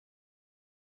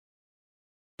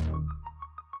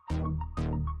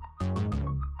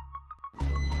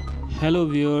Hello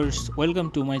viewers, welcome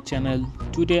to my channel.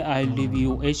 Today I'll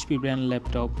review HP brand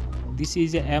laptop. This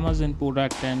is an Amazon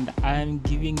product and I am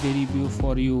giving the review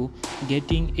for you.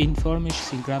 Getting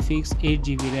information graphics,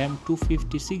 8GB RAM,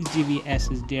 256GB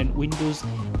SSD and Windows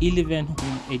 11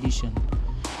 Home Edition.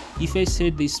 If I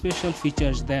said the special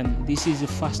features, then this is a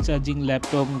fast charging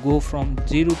laptop, go from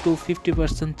 0 to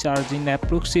 50% charge in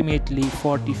approximately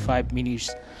 45 minutes.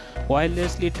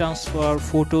 Wirelessly transfer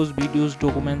photos, videos,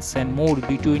 documents and more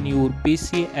between your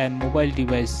PC and mobile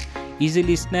device.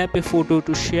 Easily snap a photo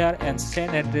to share and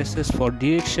send addresses for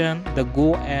direction, the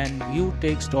go and view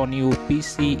text on your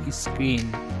PC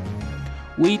screen.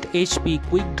 With HP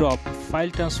Quick Drop,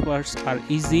 file transfers are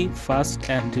easy,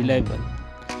 fast and reliable.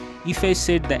 If I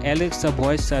said the Alexa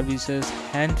voice services,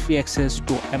 hand-free access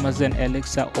to Amazon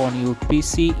Alexa on your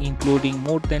PC including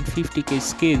more than 50k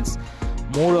skills.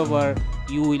 Moreover,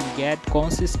 you will get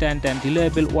consistent and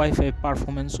reliable Wi-Fi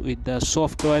performance with the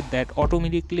software that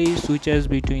automatically switches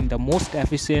between the most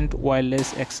efficient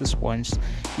wireless access points.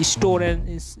 Store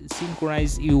and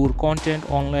synchronize your content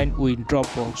online with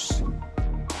Dropbox.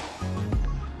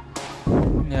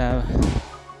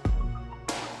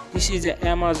 This is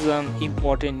Amazon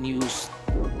important news.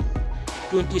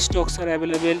 20 stocks are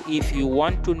available. If you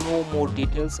want to know more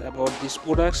details about these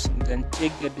products, then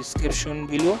check the description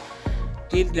below.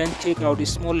 Till then, check out a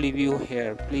small review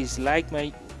here. Please like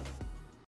my